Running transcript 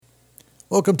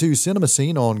Welcome to Cinema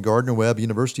Scene on Gardner Webb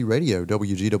University Radio,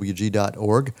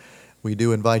 WGWG.org. We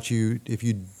do invite you, if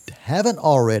you haven't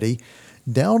already,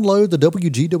 download the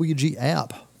WGWG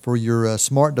app for your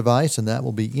smart device, and that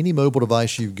will be any mobile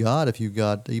device you've got. If you've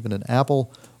got even an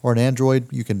Apple or an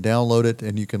Android, you can download it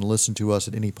and you can listen to us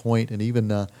at any point. And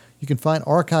even you can find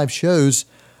archive shows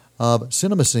of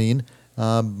Cinema Scene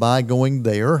by going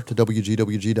there to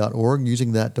WGWG.org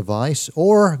using that device,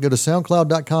 or go to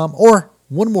SoundCloud.com, or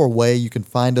one more way you can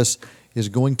find us is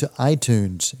going to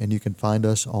iTunes, and you can find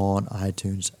us on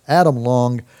iTunes. Adam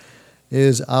Long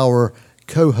is our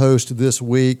co-host this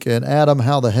week. And Adam,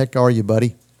 how the heck are you,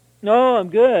 buddy? No, I'm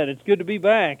good. It's good to be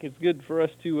back. It's good for us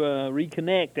to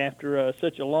reconnect after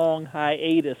such a long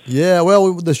hiatus. Yeah,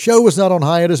 well, the show was not on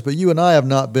hiatus, but you and I have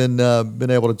not been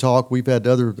able to talk. We've had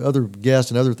other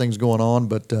guests and other things going on,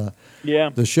 but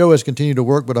yeah, the show has continued to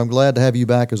work. But I'm glad to have you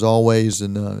back as always,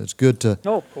 and it's good to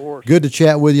of course, good to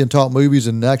chat with you and talk movies.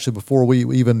 And actually, before we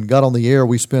even got on the air,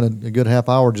 we spent a good half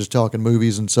hour just talking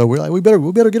movies, and so we're like, we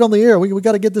better get on the air. We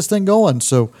got to get this thing going.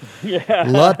 So yeah,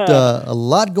 a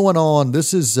lot going on.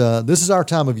 This is our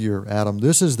time of year, Adam.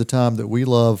 This is the time that we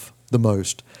love the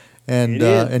most,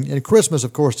 and Christmas,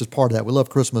 of course, is part of that. We love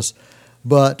Christmas,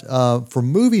 but from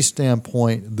movie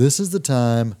standpoint, this is the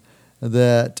time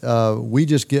that we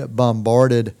just get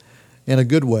bombarded in a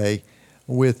good way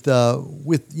with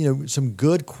some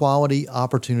good quality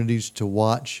opportunities to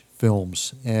watch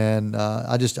films, and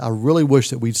I really wish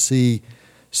that we'd see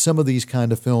some of these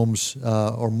kind of films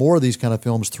or more of these kind of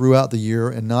films throughout the year,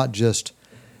 and not just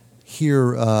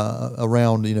here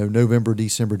around November,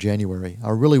 December, January. I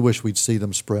really wish we'd see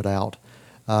them spread out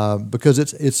because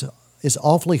it's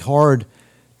awfully hard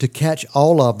to catch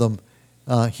all of them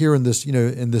here in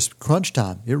this crunch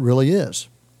time. It really is.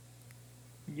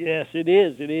 Yes, it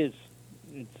is. It is.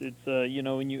 It's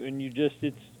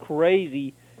it's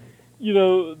crazy. These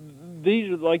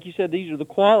are, like you said, these are the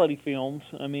quality films.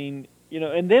 I mean,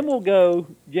 and then we'll go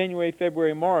January,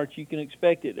 February, March. You can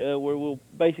expect it where we'll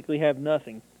basically have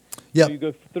nothing. Yeah. You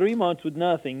go for 3 months with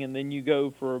nothing, and then you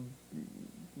go for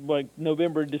like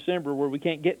November, December, where we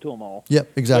can't get to them all.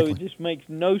 Yep, exactly. So it just makes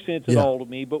no sense at all to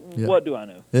me. But what do I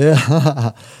know?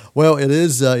 Yeah. Well, it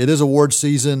is award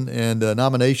season, and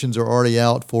nominations are already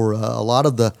out for a lot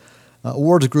of the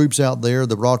awards groups out there.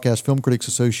 The Broadcast Film Critics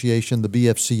Association, the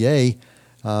BFCA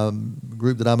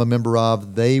group that I'm a member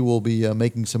of, they will be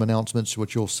making some announcements,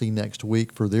 which you'll see next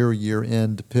week for their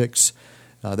year-end picks.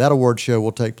 That award show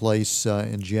will take place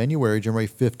in January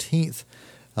 15th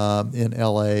in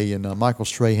L.A., and Michael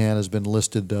Strahan has been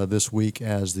listed this week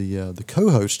as the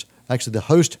co-host, actually the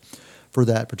host for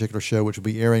that particular show, which will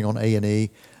be airing on A&E.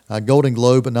 Golden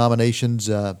Globe nominations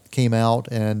came out,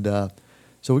 and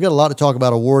so we got a lot to talk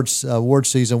about award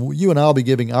season. You and I will be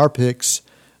giving our picks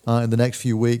in the next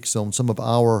few weeks on some of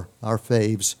our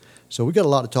faves. So we got a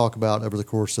lot to talk about over the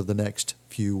course of the next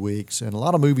few weeks, and a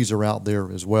lot of movies are out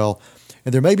there as well.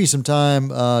 And there may be some time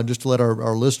just to let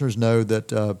our listeners know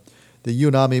that that you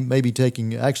and I may be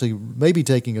taking a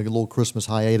little Christmas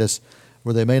hiatus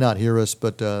where they may not hear us,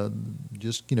 but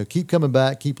just keep coming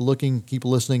back, keep looking, keep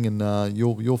listening, and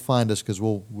you'll find us because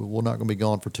we're not going to be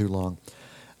gone for too long.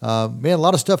 Man, a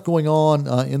lot of stuff going on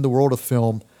in the world of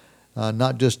film,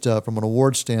 not just from an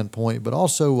award standpoint, but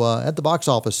also at the box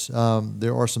office.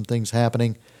 There are some things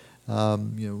happening.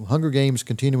 Hunger Games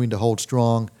continuing to hold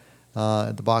strong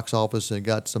at the box office. They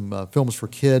got some films for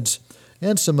kids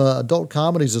and some adult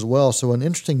comedies as well. So an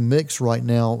interesting mix right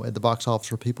now at the box office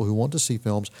for people who want to see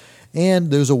films. And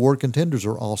those award contenders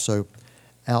are also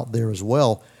out there as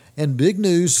well. And big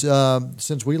news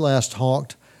since we last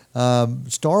talked,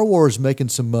 Star Wars making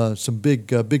some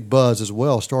big buzz as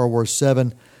well. Star Wars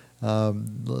 7.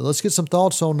 Let's get some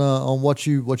thoughts on what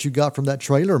you got from that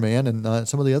trailer, man, and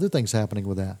some of the other things happening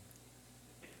with that.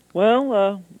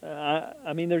 Well,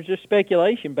 I mean, there's just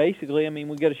speculation, basically. I mean,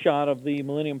 we get a shot of the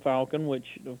Millennium Falcon,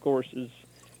 which, of course, is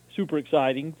super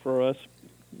exciting for us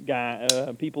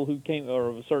people who are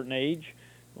of a certain age,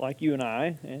 like you and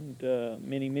I, and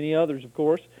many, many others, of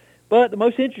course. But the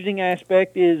most interesting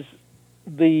aspect is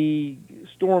the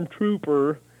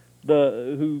stormtrooper,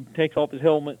 who takes off his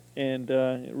helmet and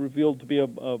revealed to be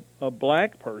a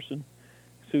black person,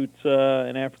 suits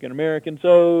an African American.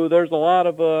 So there's a lot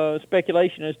of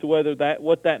speculation as to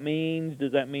what that means.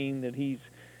 Does that mean that he's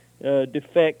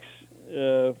defects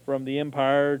from the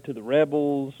Empire to the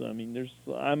rebels? I mean,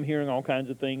 I'm hearing all kinds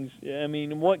of things. I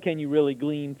mean, what can you really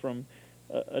glean from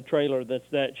a trailer that's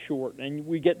that short? And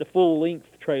we get the full-length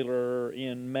trailer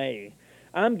in May.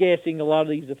 I'm guessing a lot of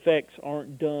these effects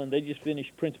aren't done. They just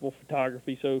finished principal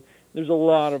photography, so there's a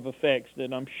lot of effects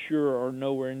that I'm sure are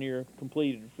nowhere near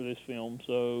completed for this film.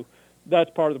 So that's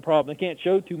part of the problem. They can't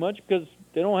show too much because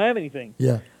they don't have anything.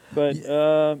 Yeah. But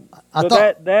I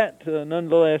thought that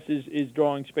nonetheless is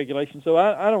drawing speculation. So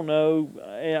I don't know.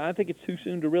 I think it's too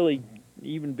soon to really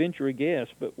even venture a guess.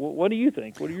 But what do you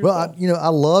think? What are your thoughts? I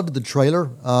loved the trailer.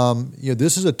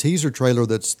 This is a teaser trailer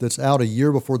that's out a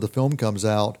year before the film comes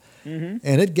out, and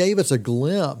it gave us a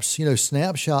glimpse,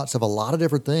 snapshots of a lot of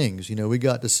different things. We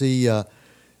got to see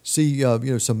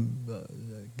some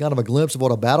kind of a glimpse of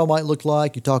what a battle might look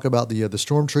like. You talk about the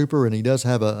stormtrooper, and he does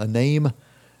have a name.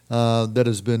 That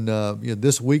has been,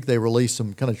 this week they released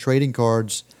some kind of trading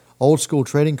cards, old school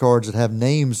trading cards that have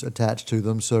names attached to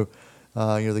them. So,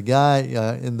 the guy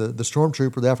in the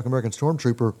stormtrooper, the African American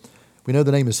stormtrooper, we know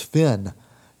the name is Finn,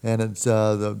 and it's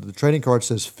the trading card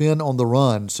says Finn on the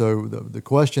run. So the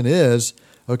question is,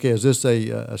 okay, is this a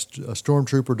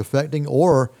stormtrooper defecting,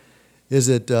 or is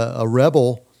it a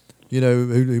rebel,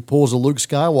 who pulls a Luke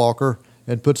Skywalker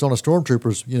and puts on a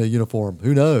stormtrooper's uniform?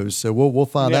 Who knows? So we'll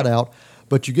find that out.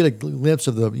 But you get a glimpse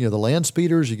of the land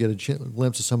speeders. You get a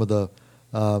glimpse of some of the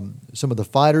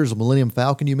fighters. The Millennium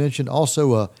Falcon you mentioned.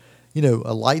 Also, a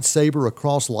lightsaber, a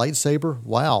cross lightsaber.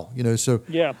 Wow. So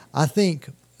yeah. I think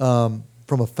from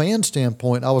a fan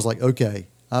standpoint, I was like, okay,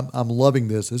 I'm loving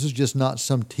this. This is just not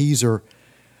some teaser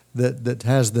that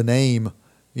has the name,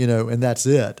 and that's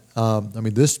it.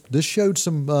 This showed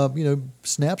some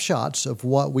snapshots of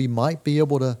what we might be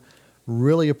able to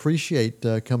really appreciate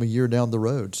come a year down the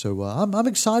road. So I'm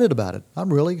excited about it.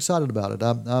 I'm really excited about it.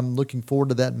 I'm looking forward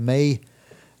to that May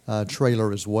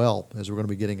trailer as well, as we're going to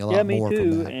be getting a lot more from that.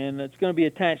 Yeah, me too. And it's going to be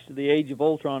attached to the Age of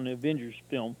Ultron Avengers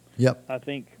film. Yep. I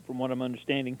think, from what I'm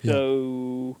understanding. Yep.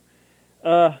 So,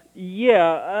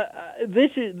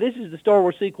 this is the Star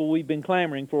Wars sequel we've been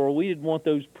clamoring for. We didn't want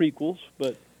those prequels,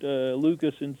 but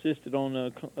Lucas insisted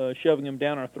on shoving them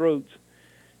down our throats.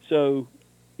 So.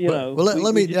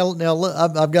 Let me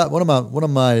I've got one of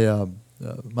my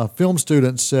my film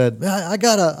students said, I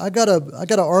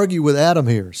gotta argue with Adam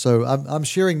here. So I'm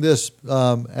sharing this.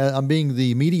 I'm being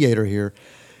the mediator here.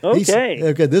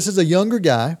 Okay. This is a younger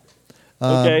guy.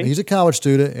 Okay. He's a college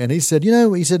student, and he said,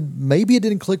 maybe it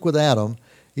didn't click with Adam.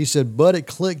 He said, but it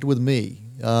clicked with me.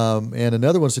 And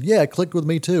another one said, yeah, it clicked with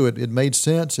me too. It made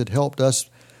sense. It helped us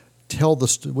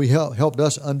helped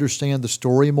us understand the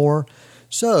story more.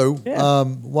 So,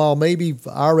 while maybe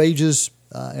our ages,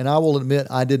 and I will admit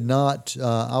I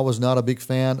was not a big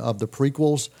fan of the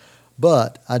prequels,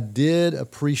 but I did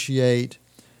appreciate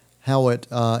how it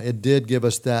did give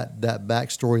us that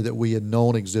backstory that we had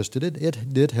known existed.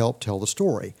 It did help tell the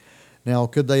story. Now,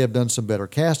 could they have done some better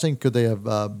casting? Could they have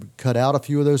cut out a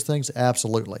few of those things?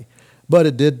 Absolutely. But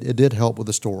it did help with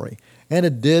the story. And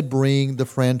it did bring the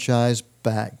franchise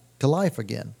back to life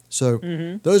again. So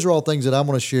those are all things that I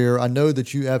want to share. I know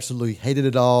that you absolutely hated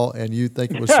it all and you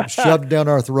think it was shoved down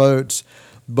our throats,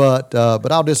 but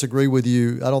I'll disagree with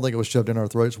you. I don't think it was shoved down our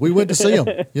throats. We went to see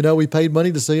them. We paid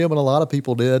money to see them, and a lot of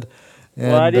people did.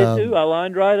 And, I did too. I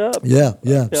lined right up. Yeah.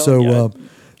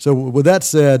 So with that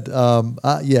said,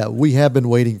 we have been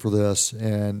waiting for this,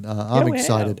 and I'm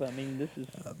excited. This is.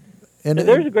 And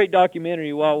there's a great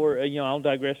documentary. While we're, I'll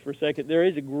digress for a second. There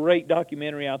is a great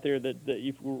documentary out there that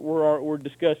if we're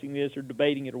discussing this or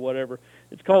debating it or whatever,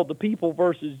 it's called "The People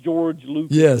versus George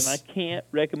Lucas." Yes. And I can't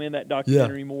recommend that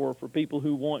documentary more for people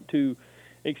who want to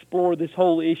explore this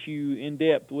whole issue in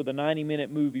depth with a 90-minute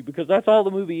movie, because that's all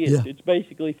the movie is. Yeah. It's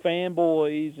basically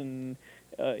fanboys and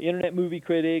internet movie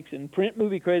critics and print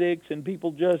movie critics and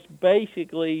people just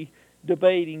basically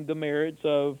debating the merits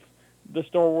of the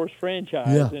Star Wars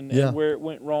franchise and where it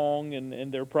went wrong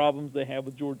and their problems they have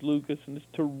with George Lucas, and it's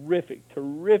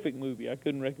terrific movie. I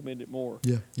couldn't recommend it more.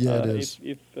 It is.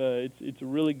 It's a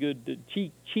really good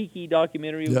cheeky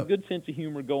documentary with a good sense of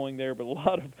humor going there, but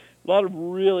a lot of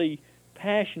really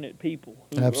passionate people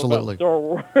about Star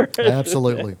Wars.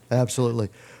 Absolutely.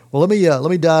 Well, let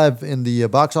me dive in the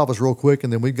box office real quick,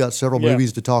 and then we've got several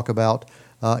movies to talk about.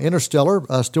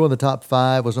 Interstellar, still in the top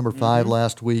 5, was number 5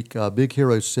 last week. Big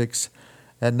Hero 6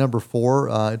 at number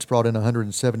 4. It's brought in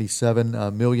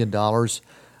 $177 million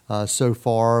so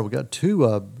far. We got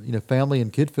 2 family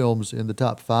and kid films in the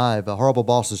top 5. Horrible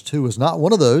Bosses 2 is not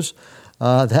one of those.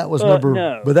 That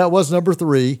was number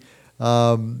 3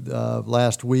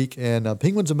 last week. And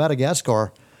Penguins of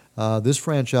Madagascar, this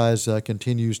franchise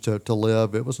continues to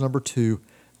live. It was number 2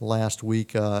 last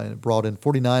week. And it brought in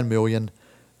 $49 million.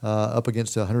 Up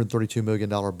against a $132 million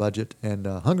budget. And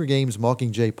Hunger Games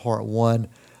Mockingjay Part 1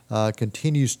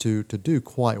 continues to do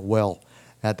quite well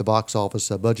at the box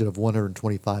office, a budget of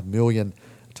 $125 million.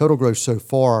 Total gross so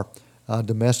far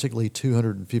domestically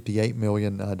 $258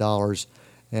 million.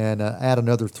 and add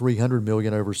another $300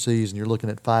 million overseas, and you're looking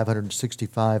at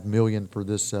 $565 million for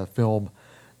this film.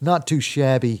 Not too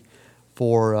shabby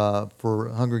for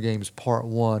Hunger Games Part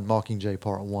 1, Mockingjay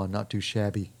Part 1, not too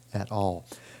shabby at all.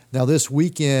 Now, this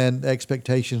weekend,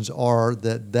 expectations are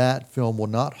that film will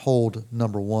not hold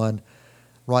number one.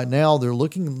 Right now, they're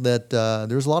looking that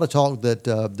there's a lot of talk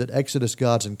that Exodus,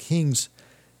 Gods, and Kings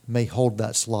may hold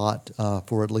that slot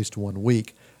for at least 1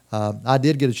 week. I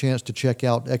did get a chance to check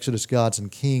out Exodus, Gods, and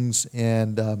Kings,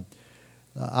 and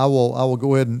I will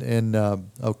go ahead and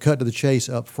I'll cut to the chase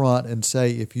up front and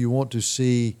say, if you want to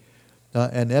see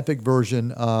an epic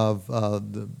version of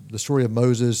the story of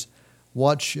Moses,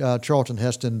 watch Charlton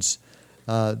Heston's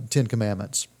Ten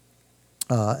Commandments.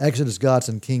 Exodus, Gods,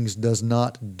 and Kings does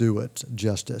not do it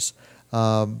justice.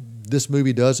 This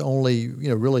movie does only,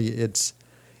 really, it's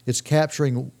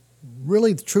capturing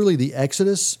really truly the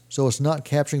Exodus, so it's not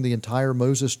capturing the entire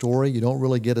Moses story. You don't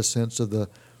really get a sense of the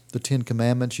Ten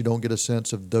Commandments. You don't get a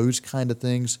sense of those kind of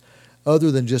things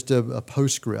other than just a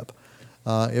postscript.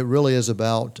 It really is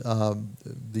about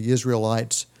the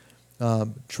Israelites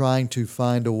trying to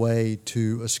find a way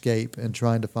to escape and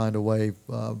trying to find a way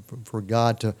for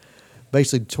God to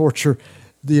basically torture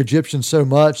the Egyptians so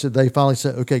much that they finally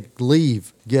said, okay,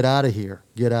 leave, get out of here,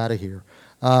 get out of here.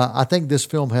 I think this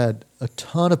film had a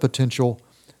ton of potential.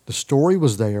 The story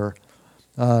was there.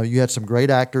 You had some great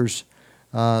actors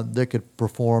that could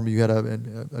perform. You had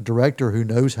a director who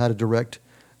knows how to direct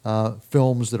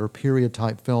films that are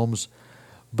period-type films.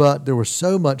 But there was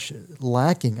so much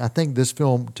lacking. I think this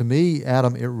film, to me,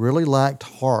 Adam, it really lacked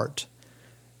heart.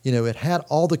 It had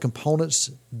all the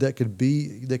components that could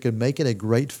make it a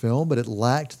great film, but it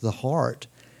lacked the heart.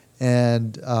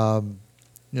 And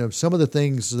some of the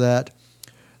things that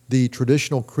the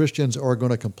traditional Christians are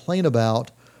going to complain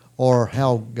about are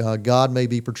how God may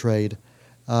be portrayed,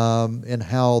 and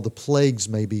how the plagues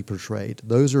may be portrayed.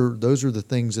 Those are the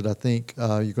things that I think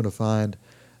you're going to find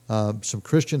some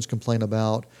Christians complain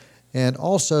about, and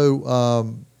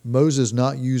also Moses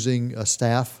not using a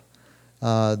staff.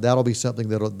 That'll be something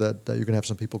that you're going to have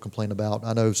some people complain about.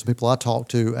 I know some people I talked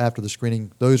to after the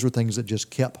screening, those were things that just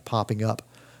kept popping up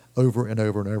over and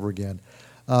over and over again.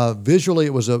 Visually,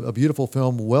 it was a beautiful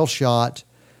film, well shot.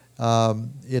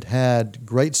 It had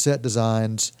great set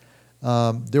designs.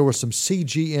 There was some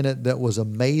CG in it that was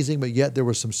amazing, but yet there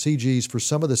were some CGs for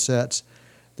some of the sets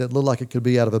that looked like it could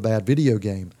be out of a bad video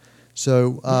game.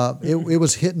 So it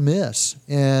was hit and miss,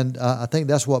 and I think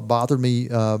that's what bothered me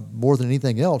more than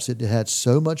anything else. It had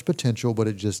so much potential, but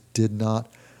it just did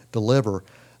not deliver.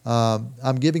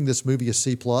 I'm giving this movie a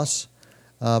C+,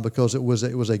 because it was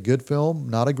a good film,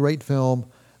 not a great film.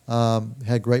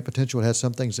 Had great potential. It had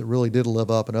some things that really did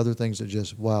live up, and other things that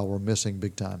just, wow, were missing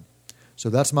big time. So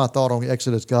that's my thought on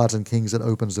Exodus, Gods, and Kings that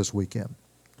opens this weekend.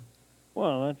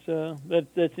 Well, that's an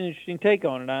interesting take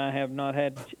on it. I have not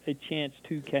had a chance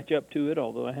to catch up to it,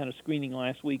 although I had a screening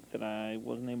last week that I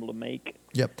wasn't able to make.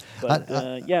 Yep. But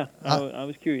I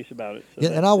was curious about it. So yeah,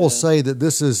 and I will say that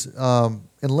this is,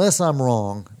 unless I'm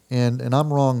wrong, and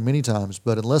I'm wrong many times,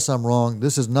 but unless I'm wrong,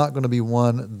 this is not going to be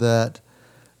one that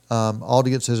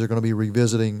audiences are going to be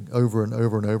revisiting over and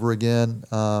over and over again.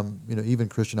 Even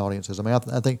Christian audiences. I mean,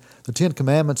 I think the Ten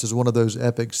Commandments is one of those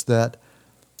epics that,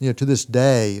 to this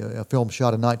day, a film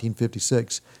shot in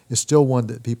 1956 is still one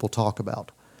that people talk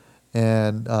about.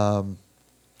 And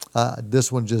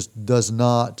this one just does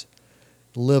not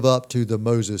live up to the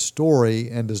Moses story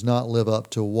and does not live up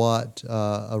to what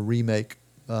a remake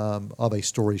of a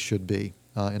story should be,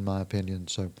 in my opinion.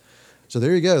 So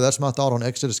there you go. That's my thought on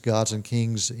Exodus, Gods, and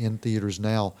Kings in theaters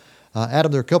now.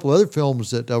 Adam, there are a couple other films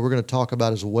that we're going to talk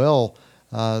about as well.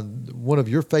 One of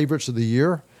your favorites of the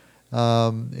year,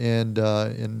 and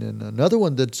another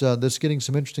one that's getting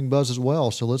some interesting buzz as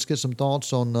well. So let's get some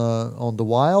thoughts on The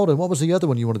Wild. And what was the other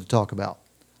one you wanted to talk about?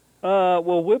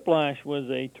 Well, Whiplash was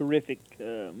a terrific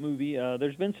movie.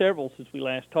 There's been several since we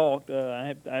last talked.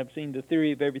 I've seen The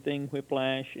Theory of Everything,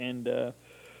 Whiplash, and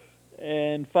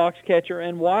Foxcatcher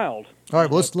and Wild. All right,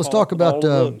 well, let's talk about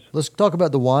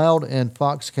The Wild and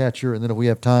Foxcatcher, and then if we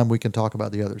have time, we can talk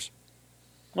about the others.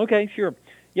 Okay, sure.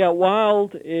 Yeah,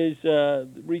 Wild is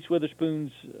Reese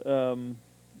Witherspoon's.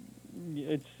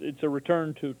 It's a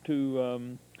return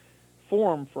to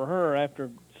form for her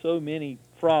after so many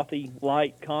frothy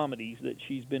light comedies that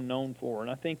she's been known for, and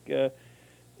I think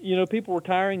people were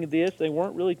tiring of this. They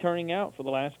weren't really turning out for the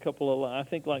last couple of. I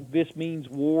think like This Means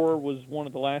War was one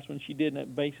of the last ones she did, and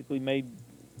it basically made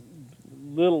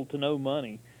little to no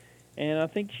money. And I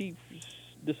think she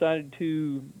decided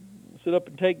to sit up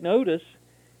and take notice,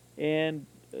 and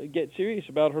get serious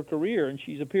about her career, and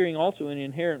she's appearing also in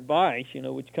Inherent Vice,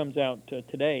 which comes out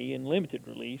today in limited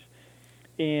release.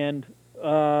 And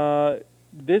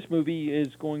this movie is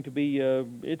going to be,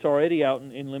 it's already out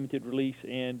in limited release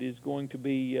and is going to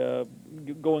be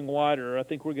going wider. I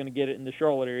think we're going to get it in the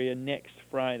Charlotte area next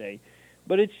Friday.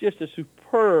 But it's just a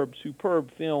superb,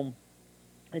 superb film.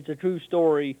 It's a true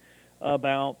story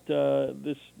about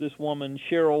this woman,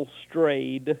 Cheryl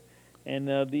Strayed. And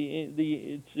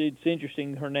it's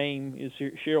interesting. Her name is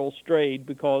Cheryl Strayed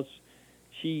because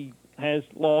she has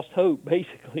lost hope.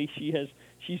 Basically,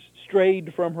 she's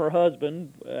strayed from her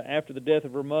husband after the death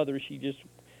of her mother. She just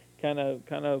kind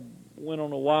of went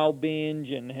on a wild binge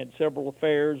and had several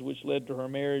affairs, which led to her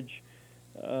marriage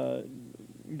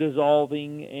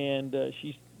dissolving. And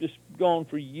she's just gone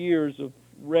for years of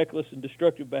reckless and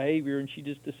destructive behavior. And she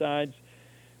just decides,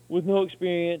 with no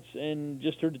experience and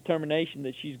just her determination,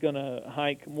 that she's going to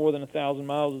hike more than 1,000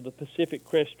 miles of the Pacific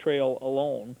Crest Trail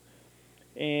alone.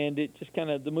 And it just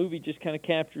the movie just kind of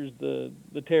captures the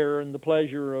terror and the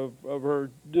pleasure of her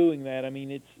doing that. I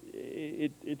mean,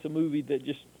 it's a movie that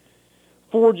just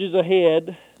forges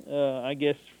ahead, I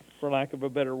guess, for lack of a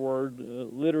better word,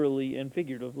 literally and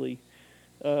figuratively.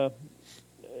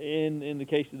 In the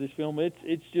case of this film,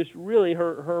 it's just really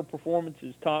her performance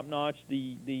is top notch.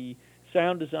 The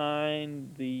sound design,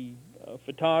 the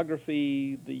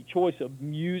photography, the choice of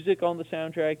music on the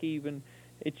soundtrack, even.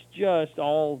 It's just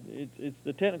all, it's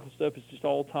the technical stuff is just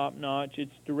all top notch.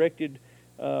 It's directed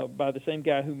by the same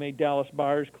guy who made Dallas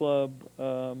Buyers Club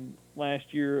last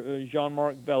year,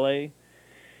 Jean-Marc Vallée.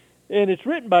 And it's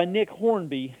written by Nick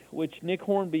Hornby, which Nick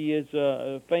Hornby is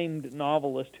a famed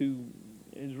novelist who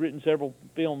has written several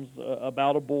films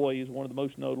about a boy, is one of the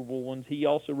most notable ones. He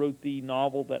also wrote the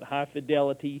novel that High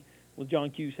Fidelity with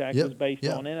John Cusack was based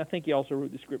on, and I think he also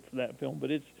wrote the script for that film. But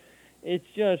it's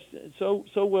just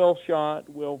so well shot,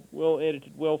 well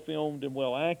edited, well filmed, and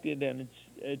well acted, and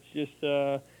it's just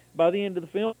by the end of the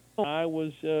film,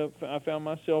 I found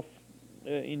myself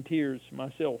in tears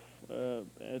myself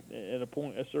at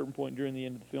a certain point during the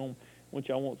end of the film, which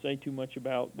I won't say too much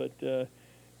about, but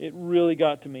it really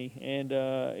got to me, and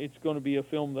it's going to be a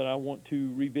film that I want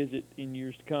to revisit in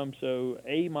years to come. So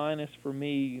A- for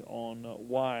me on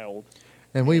Wild.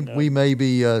 And we may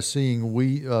be seeing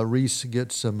Reese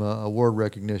get some award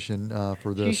recognition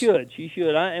for this. She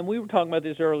should. And we were talking about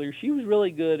this earlier. She was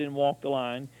really good in Walk the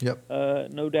Line. Yep.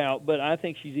 No doubt. But I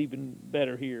think she's even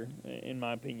better here, in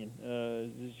my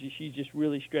opinion. She's just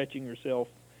really stretching herself.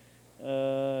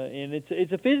 And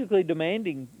it's a physically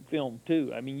demanding film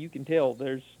too. I mean, you can tell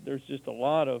there's just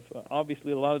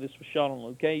obviously a lot of this was shot on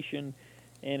location,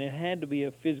 and it had to be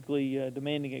a physically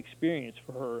demanding experience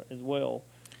for her as well.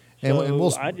 So and we'll,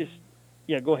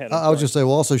 go ahead. I was just say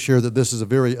we'll also share that this is a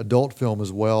very adult film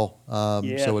as well.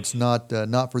 Yes. So it's not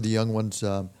for the young ones.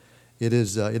 It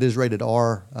is rated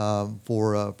R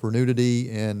for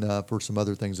nudity and for some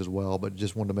other things as well. But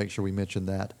just wanted to make sure we mentioned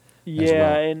that. Yeah, as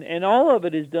well. and all of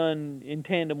it is done in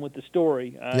tandem with the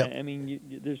story. Yep. I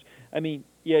mean,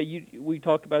 we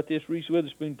talked about this. Reese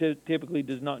Witherspoon typically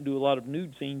does not do a lot of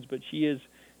nude scenes, but she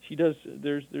does.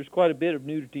 There's quite a bit of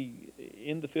nudity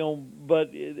in the film, but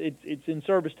it's in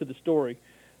service to the story.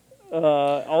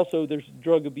 Also, there's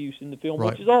drug abuse in the film,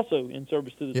 right. which is also in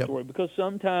service to the Yep. story, because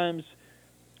sometimes,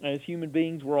 as human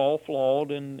beings, we're all flawed,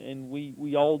 and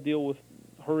we all deal with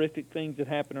horrific things that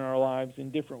happen in our lives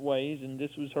in different ways, and this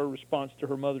was her response to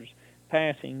her mother's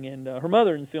passing. And her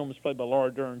mother in the film is played by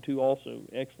Laura Dern, too, also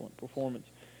excellent performance.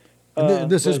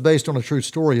 And this is based on a true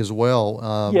story as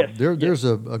well. Yes. There's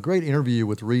a great interview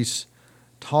with Reese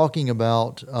talking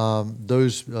about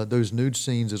those nude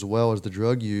scenes as well as the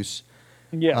drug use.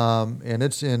 Yeah. And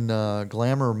it's in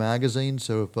Glamour magazine,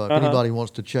 so if anybody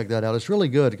wants to check that out, it's really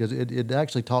good because it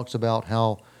actually talks about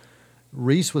how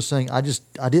Reese was saying, I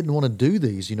didn't want to do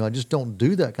these, I just don't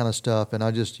do that kind of stuff, and I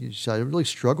really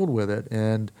struggled with it.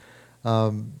 And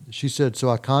she said, so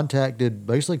I contacted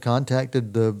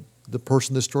the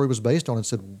person this story was based on and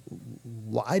said,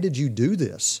 why did you do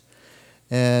this?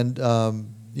 And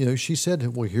she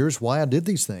said, well, here's why I did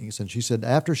these things. And she said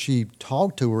after she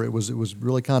talked to her, it was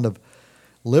really kind of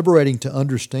liberating to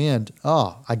understand,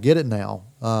 I get it now.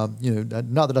 Not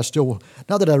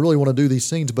that I really want to do these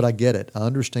scenes, but I get it. I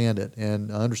understand it,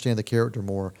 and I understand the character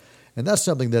more. And that's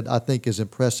something that I think is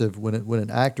impressive when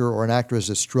an actor or an actress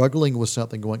is struggling with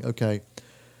something, going, okay,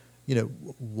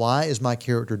 why is my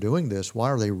character doing this? Why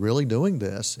are they really doing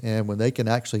this? And when they can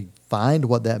actually find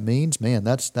what that means, man,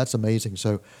 that's amazing.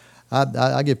 So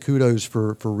I give kudos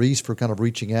for Reese for kind of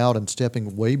reaching out and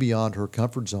stepping way beyond her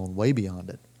comfort zone, way beyond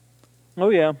it. Oh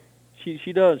yeah,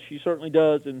 she does. She certainly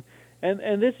does. And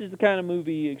And this is the kind of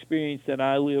movie experience that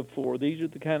I live for. These are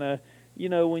the kind of,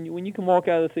 when you can walk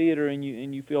out of the theater and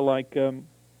you feel like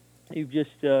you've just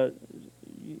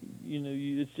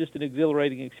it's just an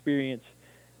exhilarating experience.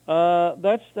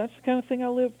 That's the kind of thing I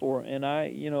live for. And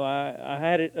I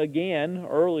had it again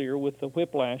earlier with the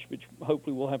Whiplash, which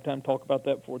hopefully we'll have time to talk about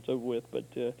that before it's over with. But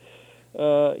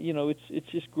it's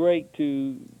just great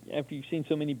to, after you've seen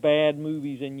so many bad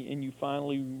movies and you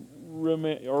finally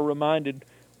are reminded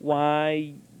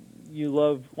why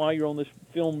you're on this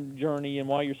film journey and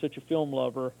why you're such a film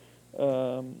lover.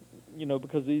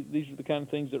 Because these are the kind of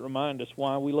things that remind us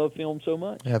why we love film so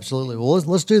much. Absolutely. Well,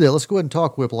 let's do that. Let's go ahead and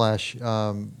talk Whiplash,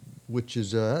 which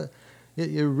is it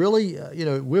really,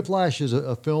 Whiplash is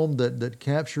a film that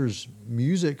captures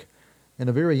music in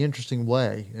a very interesting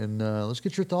way. And let's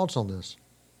get your thoughts on this.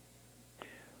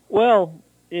 Well,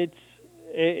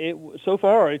 so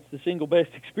far it's the single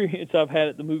best experience I've had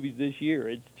at the movies this year.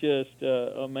 It's just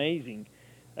amazing.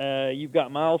 You've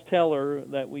got Miles Teller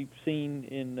that we've seen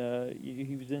in.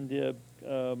 He was in the.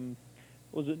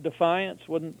 Was it Defiance?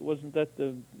 Wasn't that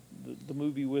the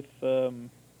movie with Shailene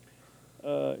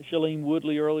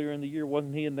Woodley earlier in the year?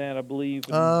 Wasn't he in that? I believe.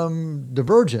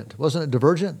 Divergent, wasn't it?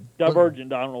 Divergent.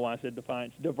 Divergent. I don't know why I said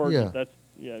Defiance. Divergent.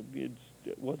 Yeah.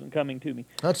 It wasn't coming to me.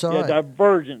 That's all right.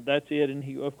 Divergent. That's it. And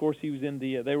he was in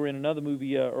the. They were in another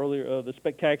movie earlier, The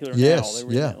Spectacular Yes, Now. They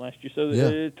were in that last year. So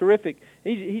terrific.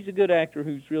 He's a good actor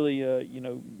who's really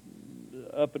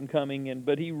up and coming,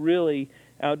 but he really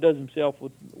outdoes himself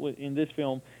with in this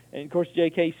film. And of course,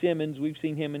 J.K. Simmons. We've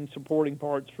seen him in supporting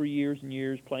parts for years and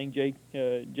years, playing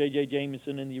J.J.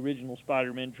 Jameson in the original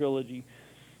Spider-Man trilogy,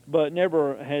 but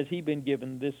never has he been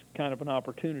given this kind of an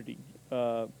opportunity.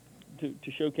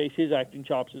 To showcase his acting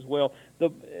chops as well.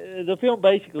 The film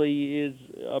basically is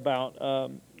about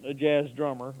a jazz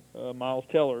drummer, Miles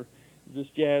Teller, this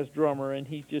jazz drummer, and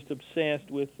he's just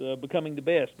obsessed with becoming the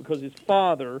best because his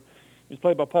father is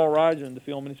played by Paul Reiser in the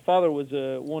film, and his father was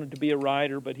wanted to be a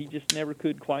writer, but he just never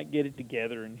could quite get it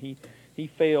together, and he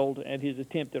failed at his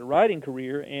attempt at a writing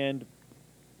career, and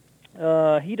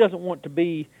he doesn't want to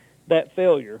be that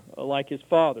failure like his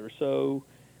father, so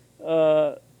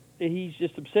he's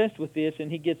just obsessed with this,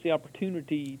 and he gets the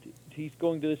opportunity. He's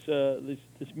going to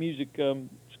this music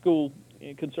school,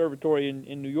 conservatory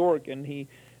in New York, and he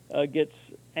gets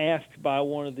asked by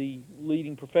one of the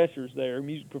leading professors there,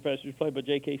 music professors played by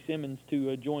J.K. Simmons,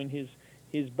 to join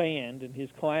his band and his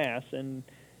class. And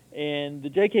the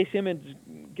J.K. Simmons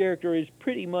character is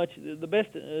pretty much the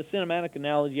best cinematic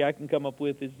analogy I can come up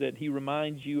with is that he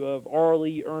reminds you of R.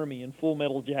 Lee Ermey in Full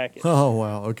Metal Jacket. Oh,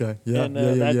 wow. Okay. Yeah, and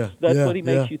that's what he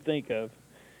makes you think of.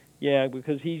 Yeah,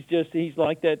 because he's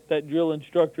like that drill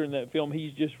instructor in that film.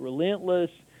 He's just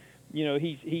relentless.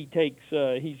 He's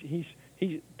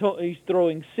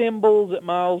throwing cymbals at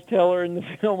Miles Teller in the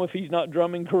film if he's not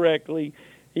drumming correctly.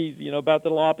 He's about to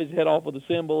lop his head off with a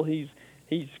cymbal. He's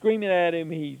screaming at him.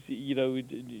 He's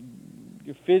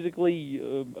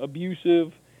physically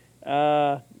abusive.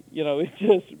 It's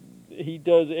just he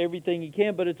does everything he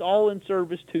can, but it's all in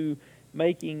service to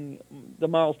making the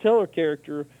Miles Teller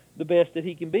character the best that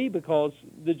he can be, because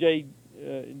the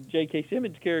J.K.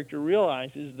 Simmons character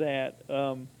realizes that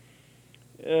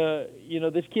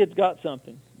this kid's got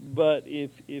something, but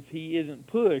if he isn't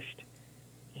pushed,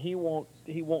 he won't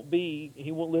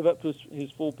live up to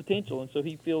his full potential, and so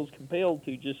he feels compelled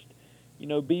to just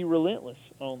be relentless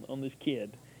on this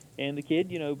kid, and the kid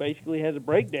basically has a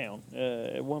breakdown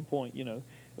at one point,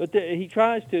 but the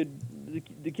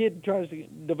kid tries to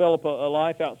develop a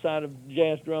life outside of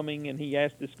jazz drumming, and he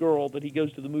asks this girl that he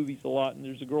goes to the movies a lot, and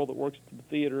there's a girl that works at the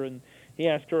theater, and he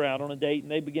asked her out on a date,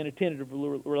 and they begin a tentative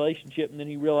relationship, and then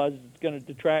he realizes it's going to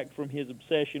detract from his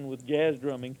obsession with jazz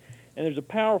drumming. And there's a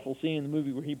powerful scene in the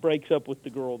movie where he breaks up with the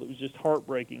girl that was just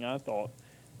heartbreaking, I thought,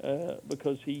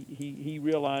 because he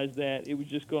realized that it was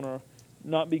just going to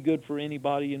not be good for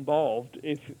anybody involved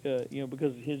if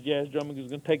because his jazz drumming was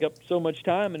going to take up so much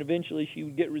time, and eventually she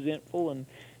would get resentful and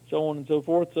so on and so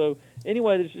forth. So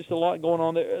anyway, there's just a lot going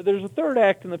on there. There's a third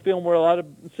act in the film where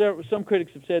some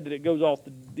critics have said that it goes off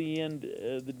the end,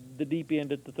 the deep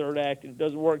end at the third act, and it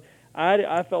doesn't work.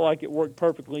 I felt like it worked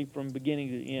perfectly from beginning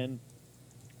to end.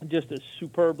 Just a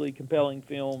superbly compelling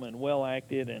film and well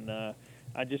acted, and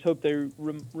I just hope they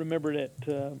remember it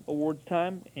at awards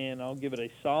time, and I'll give it a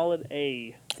solid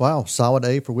A. Wow, solid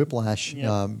A for Whiplash,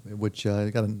 which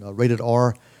got a rated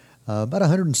R, about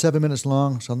 107 minutes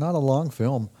long, so not a long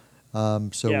film.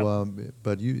 But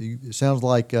it sounds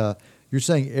like you're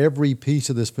saying every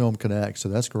piece of this film connects, so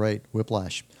that's great.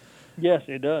 Whiplash. Yes,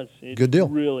 it does. It's Good deal.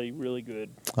 Really, really good.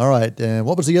 All right. And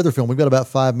what was the other film? We've got about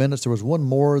 5 minutes. There was one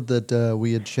more that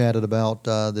we had chatted about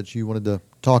that you wanted to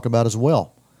talk about as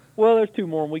well. Well, there's two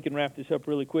more, and we can wrap this up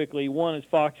really quickly. One is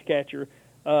Foxcatcher.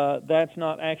 That's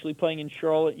not actually playing in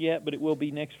Charlotte yet, but it will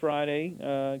be next Friday.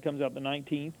 It comes out the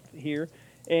 19th here.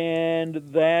 And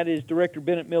that is director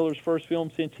Bennett Miller's first film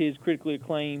since his critically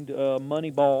acclaimed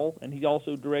Moneyball, and he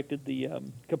also directed the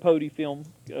Capote film,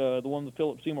 the one with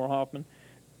Philip Seymour Hoffman,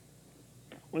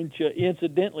 which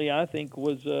incidentally I think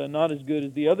was not as good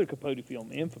as the other Capote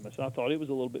film, Infamous. I thought it was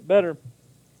a little bit better.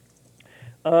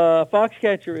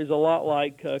 Foxcatcher is a lot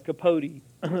like Capote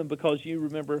because you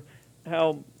remember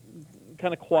how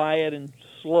kind of quiet and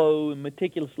slow and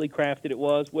meticulously crafted it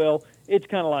was. Well, it's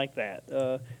kind of like that.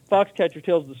 Foxcatcher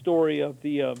tells the story of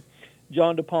the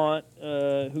John DuPont,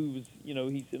 who's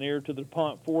he's an heir to the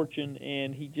DuPont fortune,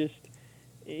 and he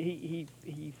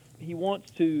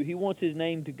wants his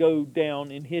name to go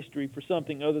down in history for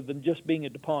something other than just being a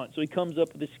DuPont. So he comes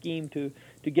up with a scheme to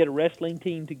get a wrestling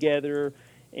team together,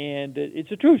 and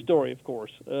it's a true story, of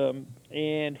course.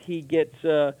 And he gets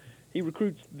he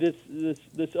recruits this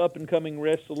up and coming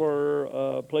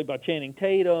wrestler played by Channing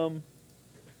Tatum,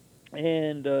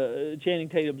 and Channing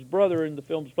Tatum's brother in the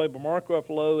film is played by Mark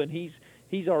Ruffalo, and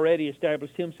he's already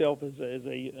established himself as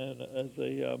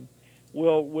a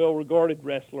well regarded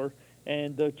wrestler.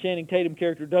 And the Channing Tatum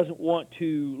character doesn't want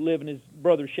to live in his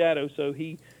brother's shadow, so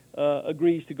he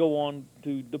agrees to go on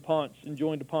to DuPont's and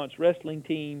join DuPont's wrestling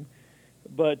team.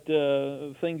 But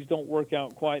things don't work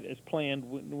out quite as planned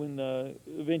when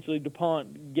eventually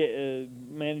DuPont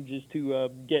manages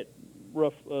to get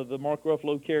the Mark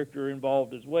Ruffalo character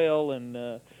involved as well,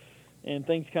 and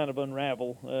things kind of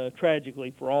unravel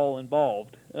tragically for all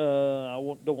involved. I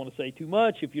don't want to say too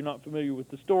much. If you're not familiar with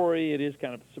the story, it is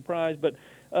kind of a surprise. But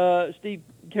Steve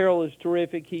Carell is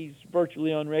terrific. He's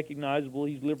virtually unrecognizable.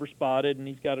 He's liver spotted, and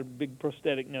he's got a big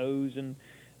prosthetic nose, and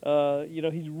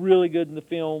he's really good in the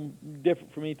film,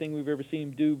 different from anything we've ever seen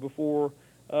him do before.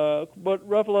 But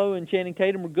Ruffalo and Channing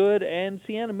Tatum are good, and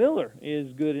Sienna Miller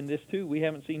is good in this too. We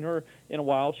haven't seen her in a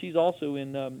while. She's also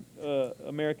in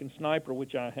American Sniper,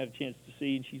 which I had a chance to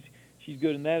see, and she's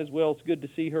good in that as well. It's good to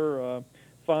see her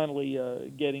finally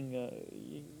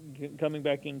coming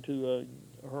back into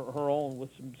her own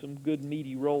with some good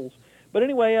meaty roles. But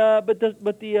anyway,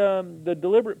 the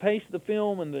deliberate pace of the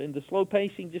film and the slow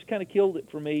pacing just kind of killed it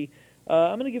for me.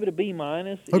 I'm going to give it a B-.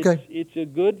 Okay. It's a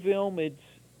good film. It's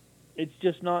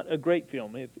just not a great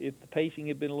film. If the pacing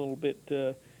had been a little bit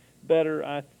better,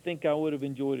 I think I would have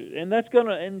enjoyed it. And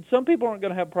some people aren't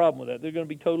going to have a problem with that. They're going to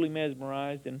be totally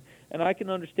mesmerized, and I can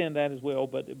understand that as well.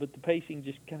 But the pacing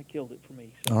just kind of killed it for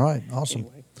me. So, all right, awesome.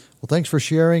 Anyway. Well, thanks for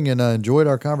sharing, and enjoyed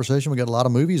our conversation. We got a lot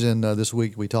of movies in this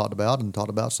week we talked about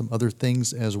some other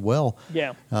things as well.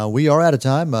 Yeah. We are out of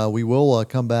time. We will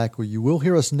come back. You will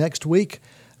hear us next week.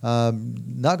 Not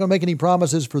going to make any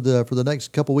promises for the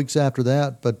next couple weeks after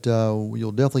that, but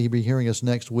you'll definitely be hearing us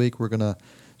next week. We're going to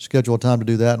schedule a time to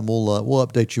do that, and we'll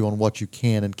update you on what you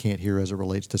can and can't hear as it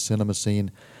relates to Cinema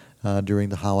Scene during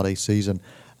the holiday season.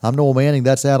 I'm Noel Manning.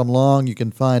 That's Adam Long. You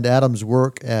can find Adam's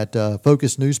work at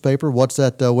Focus Newspaper. What's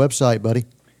that website, buddy?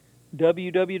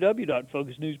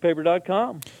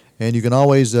 www.focusnewspaper.com. And you can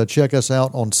always check us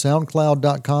out on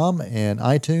SoundCloud.com and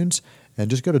iTunes, and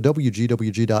just go to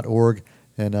wgwg.org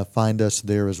and find us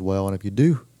there as well. And if you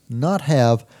do not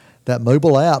have that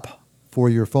mobile app for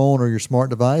your phone or your smart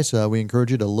device, we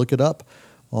encourage you to look it up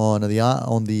on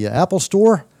the Apple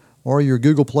Store or your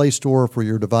Google Play Store for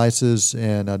your devices,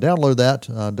 and download that,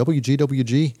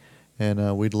 WGWG,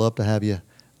 and we'd love to have you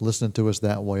listening to us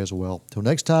that way as well. Till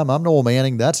next time, I'm Noel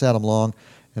Manning, that's Adam Long,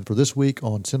 and for this week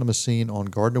on Cinema Scene on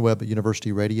Gardner Webb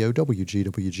University Radio,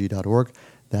 WGWG.org,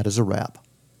 that is a wrap.